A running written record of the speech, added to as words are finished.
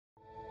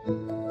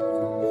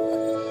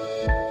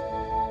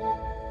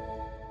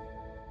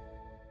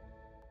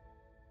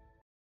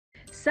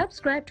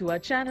Subscribe to our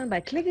channel by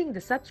clicking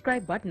the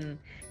subscribe button.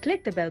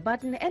 Click the bell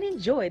button and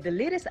enjoy the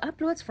latest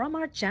uploads from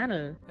our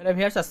channel. Hello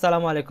viewers,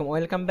 আসসালামু আলাইকুম।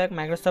 Welcome back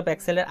Microsoft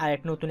এক্সেলের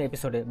আরেক নতুন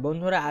এপিসোডে।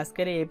 বন্ধুরা,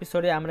 আজকের এই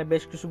এপিসোডে আমরা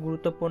বেশ কিছু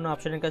গুরুত্বপূর্ণ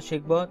অপশনের কাজ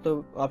শিখব। তো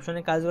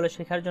অপশনের কাজগুলো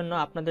শেখার জন্য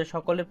আপনাদের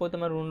সকলের প্রতি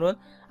আমার অনুরোধ,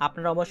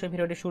 আপনারা অবশ্যই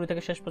ভিডিওটি শুরু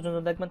থেকে শেষ পর্যন্ত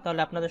দেখবেন,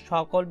 তাহলে আপনাদের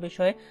সকল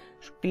বিষয়ে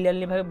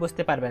ক্লিয়ারলি ভাবে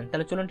বুঝতে পারবেন।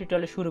 তাহলে চলুন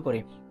টিউটোরিয়াল শুরু করি।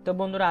 তো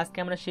বন্ধুরা, আজকে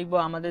আমরা শিখব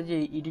আমাদের যে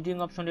এডিটিং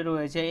অপশনটি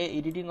রয়েছে, এই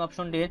এডিটিং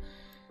অপশনটির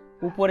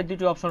উপরে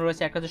দুটো অপশন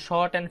রয়েছে, একটা হচ্ছে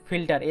শর্ট অ্যান্ড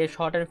ফিল্টার। এই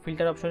শর্ট অ্যান্ড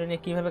ফিল্টার অপশন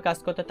নিয়ে কীভাবে কাজ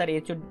করতে তার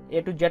এ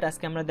টু জেড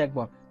আজকে আমরা দেখব।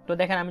 তো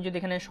দেখেন, আমি যদি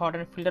এখানে শর্ট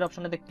অ্যান্ড ফিল্টার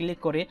অপশনটাতে ক্লিক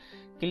করি,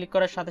 ক্লিক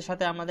করার সাথে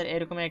সাথে আমাদের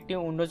এরকম একটি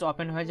উইন্ডোজ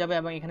ওপেন হয়ে যাবে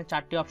এবং এখানে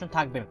 4টি অপশন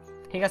থাকবে,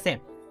 ঠিক আছে।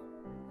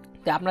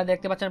 তো আপনারা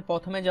দেখতে পাচ্ছেন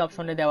প্রথমে যে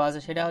অপশনটি দেওয়া আছে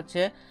সেটা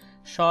হচ্ছে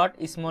শর্ট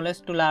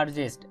স্মলেস্ট টু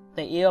লার্জেস্ট।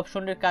 তো এই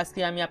অপশনটির কাজ কি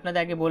আমি আপনাদের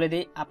আগে বলে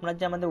দিই। আপনার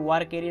যে আমাদের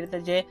ওয়ার্ক এরিয়াতে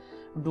যে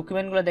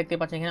ডকুমেন্টগুলো দেখতে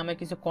পাচ্ছেন, এখানে আমরা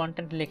কিছু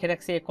কন্টেন্ট লিখে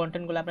রাখছি, এই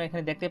কন্টেন্টগুলো আপনারা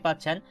এখানে দেখতে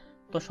পাচ্ছেন।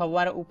 তো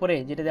সবার উপরে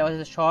যেটা দেওয়া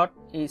আছে শর্ট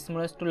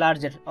স্মলেস্ট টু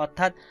লার্জেস্ট,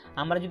 অর্থাৎ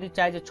আমরা যদি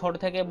চাই যে ছোট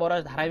থেকে বড়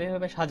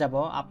ধারাবাহিকভাবে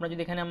সাজাবো, আপনারা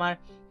যদি এখানে আমার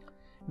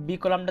বি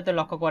কলামটাতে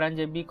লক্ষ্য করেন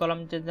যে বি কলাম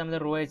যে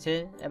আমাদের রয়েছে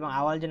এবং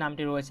আওয়াল যে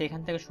নামটি রয়েছে,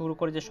 এখান থেকে শুরু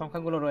করে যে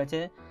সংখ্যাগুলো রয়েছে,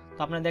 তো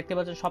আপনারা দেখতে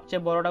পাচ্ছেন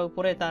সবচেয়ে বড়টা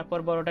উপরে, তারপর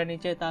বড়টা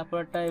নিচে,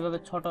 তারপরটা এইভাবে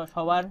ছোট,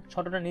 সবার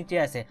ছোটটা নিচে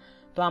আছে।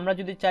 তো আমরা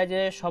যদি চাই যে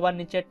সবার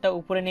নিচেরটা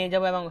উপরে নিয়ে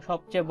যাবো এবং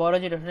সবচেয়ে বড়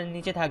যেটা সেটা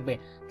নিচে থাকবে,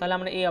 তাহলে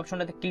আমরা এই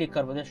অপশনটাতে ক্লিক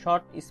করবো যে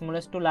শর্ট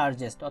স্মলেস্ট টু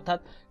লার্জেস্ট, অর্থাৎ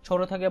ছোট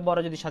থেকে বড়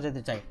যদি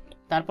সাজাতে চাই।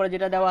 তারপরে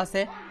যেটা দেওয়া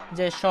আছে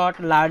যে শর্ট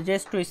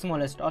লার্জেস্ট টু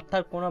স্মলেস্ট,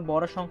 অর্থাৎ কোনো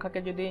বড় সংখ্যাকে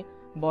যদি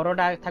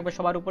বড়টা থাকবে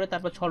সবার উপরে,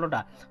 তারপর ছোটটা।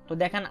 তো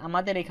দেখেন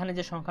আমাদের এখানে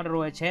যে সংখ্যাটা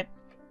রয়েছে,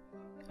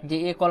 যে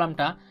এ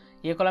কলামটা,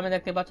 এ কলামে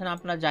দেখতে পাচ্ছেন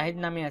আপনার জাহিদ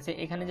নামে আছে,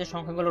 এখানে যে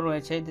সংখ্যাগুলো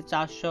রয়েছে যে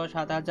 400,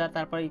 7000,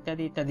 তারপর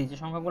ইত্যাদি ইত্যাদি যে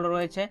সংখ্যাগুলো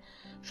রয়েছে,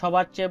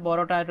 সবার চেয়ে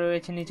বড়টা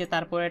রয়েছে নিচে,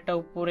 তারপরে একটা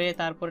উপরে,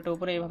 তারপরে একটা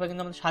উপরে, এইভাবে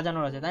কিন্তু আমাদের সাজানো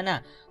রয়েছে, তাই না?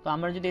 তো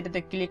আমরা যদি এটাতে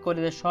ক্লিক করি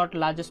যে শর্ট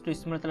লার্জেস্ট টু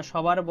স্মল, তাহলে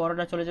সবার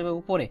বড়টা চলে যাবে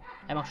উপরে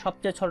এবং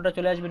সবচেয়ে ছোটটা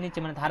চলে আসবে নিচে,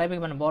 মানে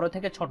ধারাবাহিক, মানে বড়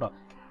থেকে ছোট।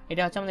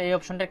 এটা হচ্ছে আমাদের এই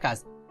অপশনটার কাজ,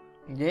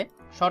 যে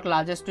শর্ট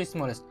লার্জেস্ট টু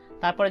স্মলেস্ট।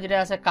 তারপরে যেটা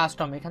আছে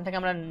কাস্টম, এখান থেকে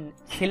আমরা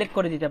সিলেক্ট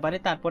করে দিতে পারি,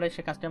 তারপরে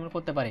সে কাজটা আমরা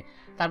করতে পারি।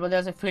 তারপরে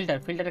যেটা আছে ফিল্টার,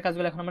 ফিল্টারের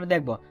কাজগুলো এখন আমরা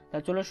দেখবো।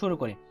 তাহলে চলো শুরু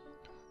করি।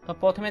 তো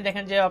প্রথমে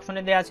দেখেন যে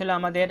অপশনে দেওয়া ছিল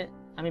আমাদের,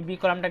 আমি বি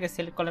কলামটাকে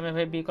সিলেক্ট করলাম,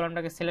 এভাবে বি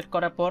কলামটাকে সিলেক্ট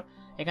করার পর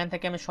এখান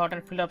থেকে আমি শর্ট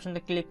অ্যান্ড ফিল্টার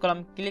অপশনতে ক্লিক করলাম।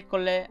 ক্লিক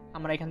করলে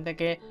আমরা এখান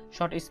থেকে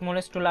শর্ট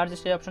স্মলেস্ট টু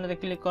লার্জেস্ট এই অপশনটাতে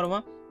ক্লিক করবো।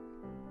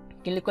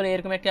 ক্লিক করলে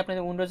এরকম একটি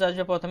আপনাদের উইন্ডোজ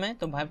আসবে প্রথমে,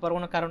 তো ভয় পাওয়ার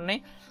কোনো কারণ নেই।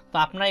 তো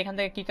আপনারা এখান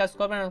থেকে কী কাজ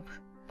করবেন,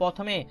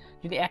 প্রথমে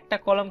যদি একটা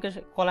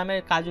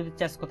কলামের কাজ যদি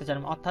চেঞ্জ করতে চান,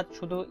 অর্থাৎ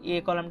শুধু এ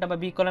কলামটা বা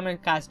বি কলামের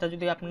কাজটা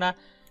যদি আপনারা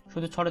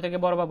শুধু ছোট থেকে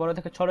বড় বা বড়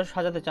থেকে ছোট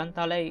সাজাতে চান,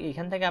 তাহলে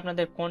এখান থেকে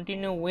আপনাদের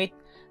continue with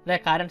the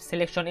current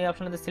selection এই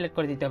অপশনটাতে সিলেক্ট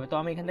করে দিতে হবে। তো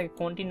আমি এখান থেকে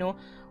continue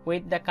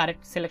with the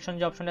current selection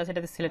যে অপশনটা আছে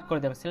সেটাতে সিলেক্ট করে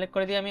দেবো। সিলেক্ট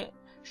করে দিয়ে আমি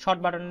শর্ট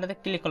বাটনটাতে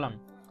ক্লিক করলাম।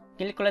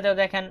 ক্লিক করে দেওয়া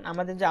দেখেন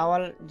আমাদের যে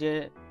আওয়াল যে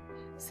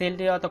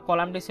সেলটি অর্থাৎ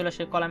কলামটি ছিল,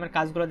 সেই কলামের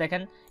কাজগুলো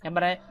দেখেন।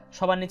 এবারে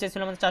সবার নিচে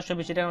ছিল আমাদের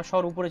 420, এটা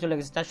সবার উপরে চলে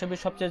গেছে। 420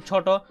 সবচেয়ে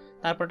ছোট,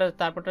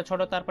 তারপরটা ছোট,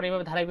 তারপরে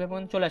এইভাবে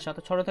ধারাবাহিকভাবে চলে আসে,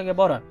 অর্থাৎ ছোট থেকে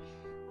বড়।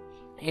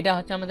 এটা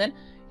হচ্ছে আমাদের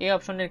এই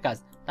অপশনের কাজ।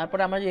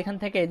 তারপরে আমরা এখান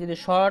থেকে যদি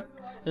short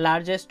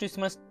largest two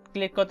small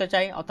click করতে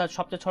চাই, অর্থাৎ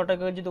সবচেয়ে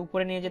ছোটটাকে যদি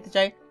উপরে নিয়ে যেতে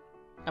চাই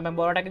এবং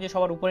বড়টাকে যদি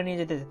সবার উপরে নিয়ে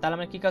যেতে চাই, তাহলে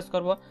আমরা কী কাজ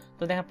করব।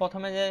 তো দেখেন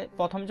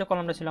প্রথম যে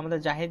কলামটা ছিল আমাদের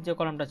জাহিদ যে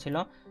কলামটা ছিল,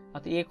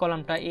 অর্থাৎ এই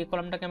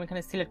কলামটাকে আমি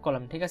এখানে সিলেক্ট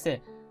করলাম, ঠিক আছে।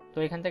 তো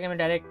এখান থেকে আমি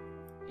ডাইরেক্ট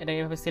এটা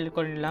এইভাবে সিলেক্ট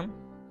করে নিলাম,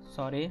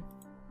 সরি।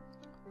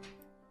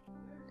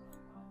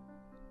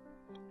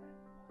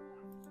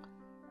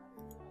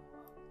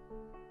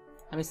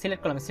 আমি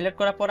সিলেক্ট করলাম। সিলেক্ট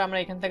করার পর আমরা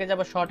এখান থেকে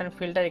যাব শর্ট অ্যান্ড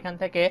ফিল্টার, এখান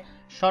থেকে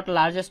শর্ট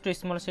লার্জেস্ট টু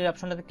স্মল সেই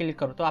অপশনটাতে ক্লিক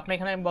করব। তো আপনি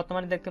এখানে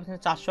বর্তমানে দেখতে পাচ্ছেন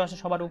 400 আসে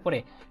সবার উপরে,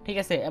 ঠিক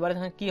আছে। এবারে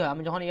দেখেন কী হয়,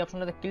 আমি যখন এই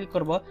অপশনটাতে ক্লিক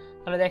করব,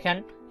 তাহলে দেখেন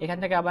এখান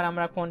থেকে আবার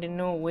আমরা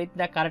continue with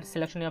the current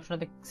selection এই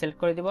অপশনটাতে সিলেক্ট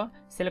করে দিব।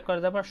 সিলেক্ট করে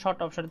দেওয়ার পর শর্ট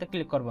অপশনটাতে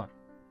ক্লিক করব।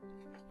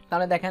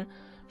 তাহলে দেখেন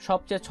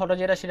সবচেয়ে ছোট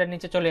যেটা সেটা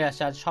নিচে চলে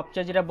আসে, আর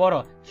সবচেয়ে যেটা বড়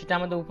সেটা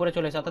আমাদের উপরে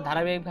চলে আসে, অর্থাৎ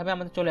ধারাবাহিকভাবে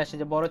আমাদের চলে আসে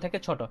যে বড় থেকে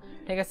ছোট,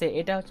 ঠিক আছে।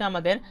 এটা হচ্ছে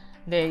আমাদের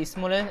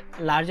স্মলে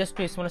লার্জেস্ট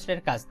টু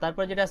স্মলেস্টের কাজ।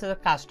 তারপর যেটা আছে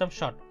কাস্টম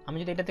শর্ট, আমি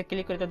যদি এটাতে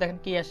ক্লিক করি তো দেখেন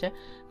কি আসে।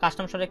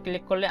 কাস্টম শর্টে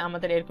ক্লিক করলে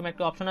আমাদের এরকম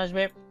একটা অপশন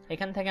আসবে,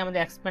 এখান থেকে আমাদের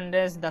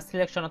এক্সপেন্ডেস দ্য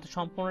সিলেকশন, অর্থাৎ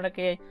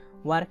সম্পূর্ণটাকে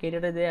ওয়ার্ক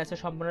এরিয়াতে দেওয়া আছে,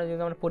 সম্পূর্ণ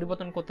যদি আমরা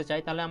পরিবর্তন করতে চাই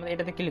তাহলে আমাদের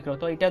এটাতে ক্লিক করবো।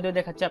 তো এটা দিয়ে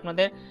দেখাচ্ছে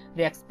আপনাদের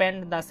যে এক্সপ্যান্ড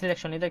দ্য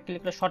সিলেকশন, এটা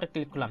ক্লিক করে শর্টে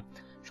ক্লিক করলাম।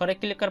 শর্টে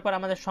ক্লিক করার পর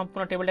আমাদের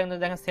সম্পূর্ণ টেবিলটা কিন্তু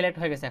দেখেন সিলেক্ট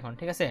হয়ে গেছে এখন,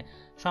 ঠিক আছে।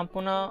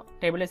 সম্পূর্ণ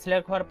টেবিলে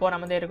সিলেক্ট হওয়ার পর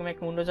আমাদের এরকম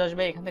একটা উইন্ডোজ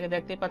আসবে। এখান থেকে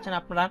দেখতেই পাচ্ছেন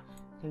আপনারা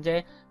যে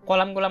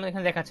কলামগুলো আমাদের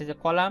এখানে দেখাচ্ছে যে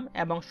কলাম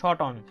এবং শর্ট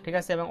অন, ঠিক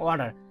আছে, এবং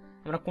অর্ডার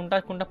আমরা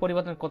কোনটা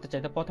পরিবর্তন করতে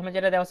চাই। তো প্রথমে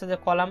যেটা দেওয়া আছে যে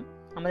কলাম,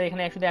 আমাদের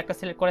এখানে শুধু একটা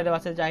সিলেক্ট করে দেওয়া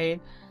আছে জাহিদ,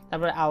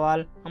 তারপরে আওয়াল।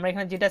 আমরা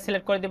এখানে যেটা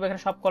সিলেক্ট করে দেবো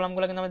এখানে সব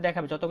কলামগুলো কিন্তু আমাদের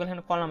দেখাবে, যতগুলো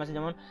এখানে কলাম আছে,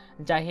 যেমন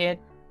জাহিদ,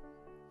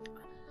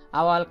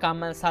 আওয়াল,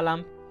 কামাল, সালাম,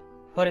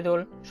 ফরিদুল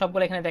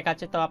সবগুলো এখানে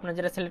দেখাচ্ছে। তো আপনারা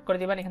যেটা সিলেক্ট করে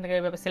দিবেন এখান থেকে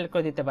এইভাবে সিলেক্ট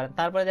করে দিতে পারেন।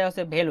 তারপরে দেওয়া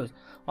হচ্ছে ভ্যালুজ,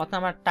 অর্থাৎ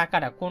আমরা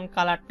টাকাটা কোন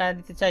কালারটা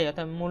দিতে চাই,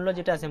 অর্থাৎ মূল্য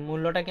যেটা আছে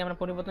মূল্যটা কি আমরা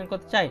পরিবর্তন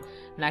করতে চাই,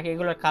 নাকি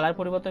এগুলোর কালার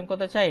পরিবর্তন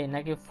করতে চাই,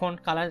 নাকি ফন্ট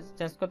কালার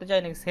চেঞ্জ করতে চাই,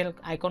 নাকি সেল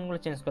আইকনগুলো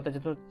চেঞ্জ করতে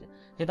চাই। তো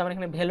যেহেতু আমার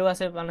এখানে ভ্যালু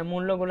আছে মানে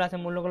মূল্যগুলো আছে,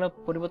 মূল্যগুলো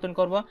পরিবর্তন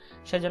করব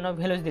সেজন্য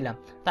ভ্যালুজ দিলাম।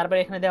 তারপরে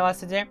এখানে দেওয়া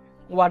আছে যে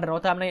অর্ডার,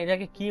 অর্থাৎ আমরা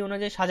এটাকে কি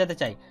অনুযায়ী সাজাতে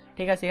চাই।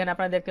 ঠিক আছে, এখানে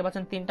আপনারা দেখতে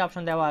পাচ্ছেন 3টা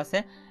অপশন দেওয়া আছে।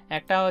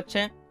 একটা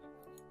হচ্ছে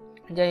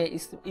যে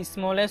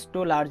স্মলেস্ট টু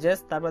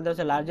লার্জেস্ট, তারপর দেওয়া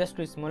হচ্ছে লার্জেস্ট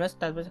টু স্মলেস্ট,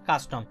 তারপর হচ্ছে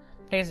কাস্টম।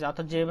 ঠিক আছে,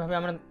 অর্থাৎ যেভাবে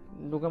আমরা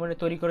ডকুমেন্ট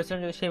তৈরি করেছিলাম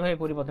যদি সেভাবে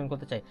পরিবর্তন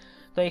করতে চাই।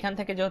 তো এখান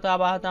থেকে যেহেতু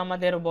আবার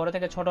আমাদের বড়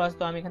থেকে ছোট আছে,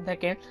 তো আমি এখান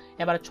থেকে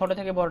এবার ছোট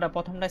থেকে বড়টা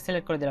প্রথমটা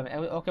সিলেক্ট করে দিলাম,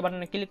 ওকে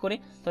বাটনে ক্লিক করি।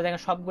 তো দেখেন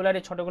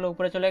সবগুলোরই ছোটগুলো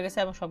উপরে চলে গেছে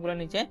এবং সবগুলো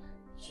নিচে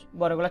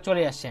বড়গুলো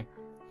চলে আসছে।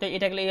 তো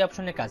এটা গেলে এই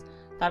অপশনের কাজ।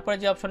 তারপরে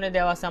যে অপশনে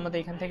দেওয়া আছে আমাদের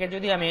এখান থেকে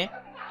যদি আমি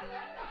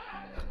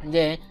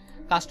যে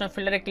কাস্টম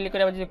ফিল্টারে ক্লিক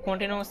করে যদি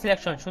কন্টিনিউ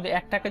সিলেকশন শুধু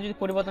একটাকে যদি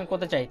পরিবর্তন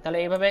করতে চাই তাহলে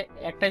এইভাবে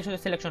একটাই শুধু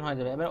সিলেকশন হয়ে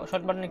যাবে। এবার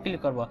শর্ট বাটনে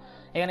ক্লিক করব,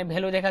 এখানে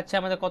ভ্যালু দেখাচ্ছে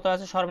আমাদের কত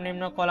আছে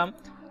সর্বনিম্ন কলাম।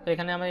 তো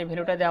এখানে আমাদের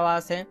ভ্যালুটা দেওয়া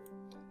আছে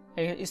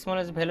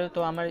স্মলেস্ট ভ্যালু। তো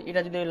আমরা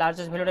এটা যদি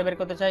লার্জেস্ট ভ্যালুটা বের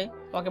করতে চাই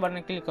ওকে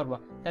বাটনে ক্লিক করব,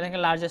 তাহলে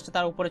এখানে লার্জেস্ট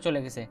তার উপরে চলে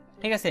গেছে।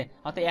 ঠিক আছে,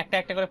 অর্থাৎ একটা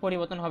একটা করে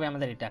পরিবর্তন হবে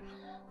আমাদের এটা।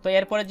 তো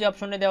এরপরে যে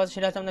অপশনটা দেওয়া আছে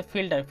সেটা হচ্ছে আমাদের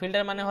ফিল্টার।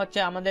 ফিল্টার মানে হচ্ছে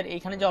আমাদের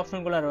এইখানে যে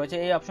অপশনগুলো রয়েছে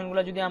এই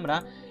অপশনগুলো যদি আমরা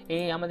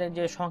এই আমাদের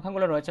যে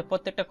সংখ্যাগুলো রয়েছে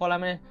প্রত্যেকটা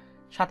কলামের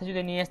সাথে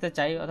যদি নিয়ে আসতে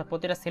চাই, অর্থাৎ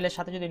প্রতিটা সেলের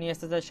সাথে যদি নিয়ে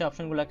আসতে চাই সেই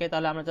অপশনগুলোকে,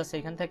 তাহলে আমরা জাস্ট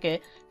এখান থেকে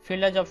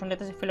ফিল্টার যে অপশনটা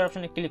আছে ফিল্টার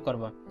অপশনে ক্লিক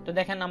করব। তো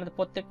দেখেন আমাদের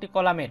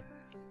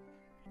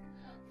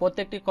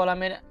প্রত্যেকটি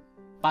কলামের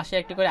পাশে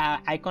একটি করে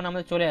আইকন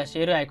আমাদের চলে আসছে,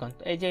 এরো আইকন।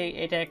 তো এই যে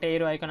এটা একটা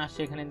এরো আইকন আসছে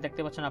এখানে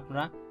দেখতে পাচ্ছেন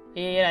আপনারা।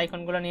 এই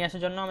আইকনগুলো নিয়ে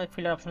আসার জন্য আমাদের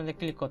ফিল্টার অপশনে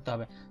ক্লিক করতে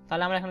হবে।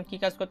 তাহলে আমরা এখন কি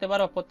কাজ করতে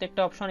পারবো,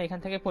 প্রত্যেকটা অপশন এখান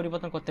থেকে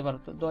পরিবর্তন করতে পারবো।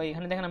 তো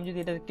এখানে দেখেন আমি যদি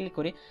এটাতে ক্লিক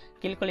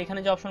করলে এখানে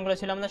যে অপশনগুলো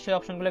ছিল আমাদের সেই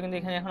অপশনগুলো কিন্তু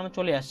এখানে এখন আমার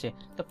চলে আসছে।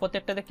 তো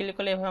প্রত্যেকটাতে ক্লিক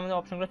করলে এভাবে আমাদের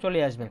অপশনগুলো চলে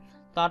আসবে।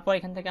 তারপর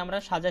এখান থেকে আমরা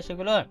সাজাই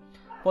সেগুলো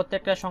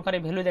প্রত্যেকটা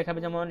সংখ্যার ভ্যালু দেখাবে,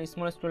 যেমন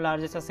স্মলেস্ট টু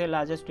লার্জেস্ট আছে,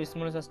 লার্জেস্ট টু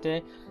স্মলেস্ট আছে,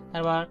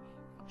 তারপর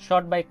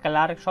শর্ট বাই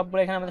কালার সবগুলো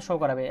এখানে আমাদের শো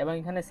করাবে। এবং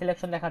এখানে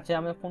সিলেকশন দেখাচ্ছে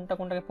আমরা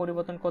কোনটাকে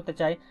পরিবর্তন করতে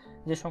চাই,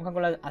 যে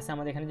সংখ্যাগুলো আছে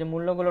আমাদের এখানে যে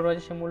মূল্যগুলো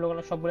রয়েছে সেই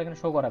মূল্যগুলো সবগুলো এখানে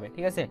শো করাবে।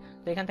 ঠিক আছে,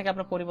 তো এখান থেকে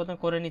আপনারা পরিবর্তন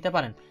করে নিতে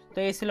পারেন। তো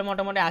এই ছিল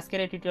মোটামুটি আজকের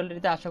এই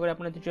টিউটোরিয়ালটিতে। আশা করি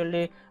আপনারা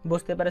টিউটোরিয়ালটি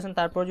বুঝতে পেরেছেন।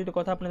 তারপর যদি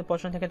কথা আপনাদের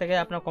প্রশ্ন থেকে থাকে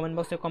আপনারা কমেন্ট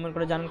বক্সে কমেন্ট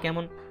করে জানান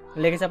কেমন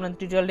লেগেছে আপনাদের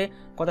টিউটোরিয়ালটি,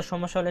 কত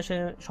সমস্যা হলে সেই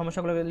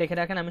সমস্যাগুলো লিখে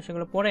রাখেন, আমি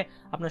সেগুলো পড়ে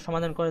আপনার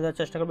সমাধান করে দেওয়ার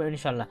চেষ্টা করবো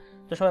ইনশাল্লাহ।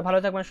 তো সবাই ভালো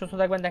থাকবেন, সুস্থ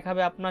থাকবেন, দেখা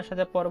হবে আপনার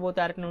সাথে পরবর্তী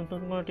আরেকটা নতুন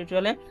কোনো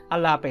টিউটোরিয়ালে।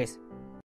 আল্লাহ হাফেজ।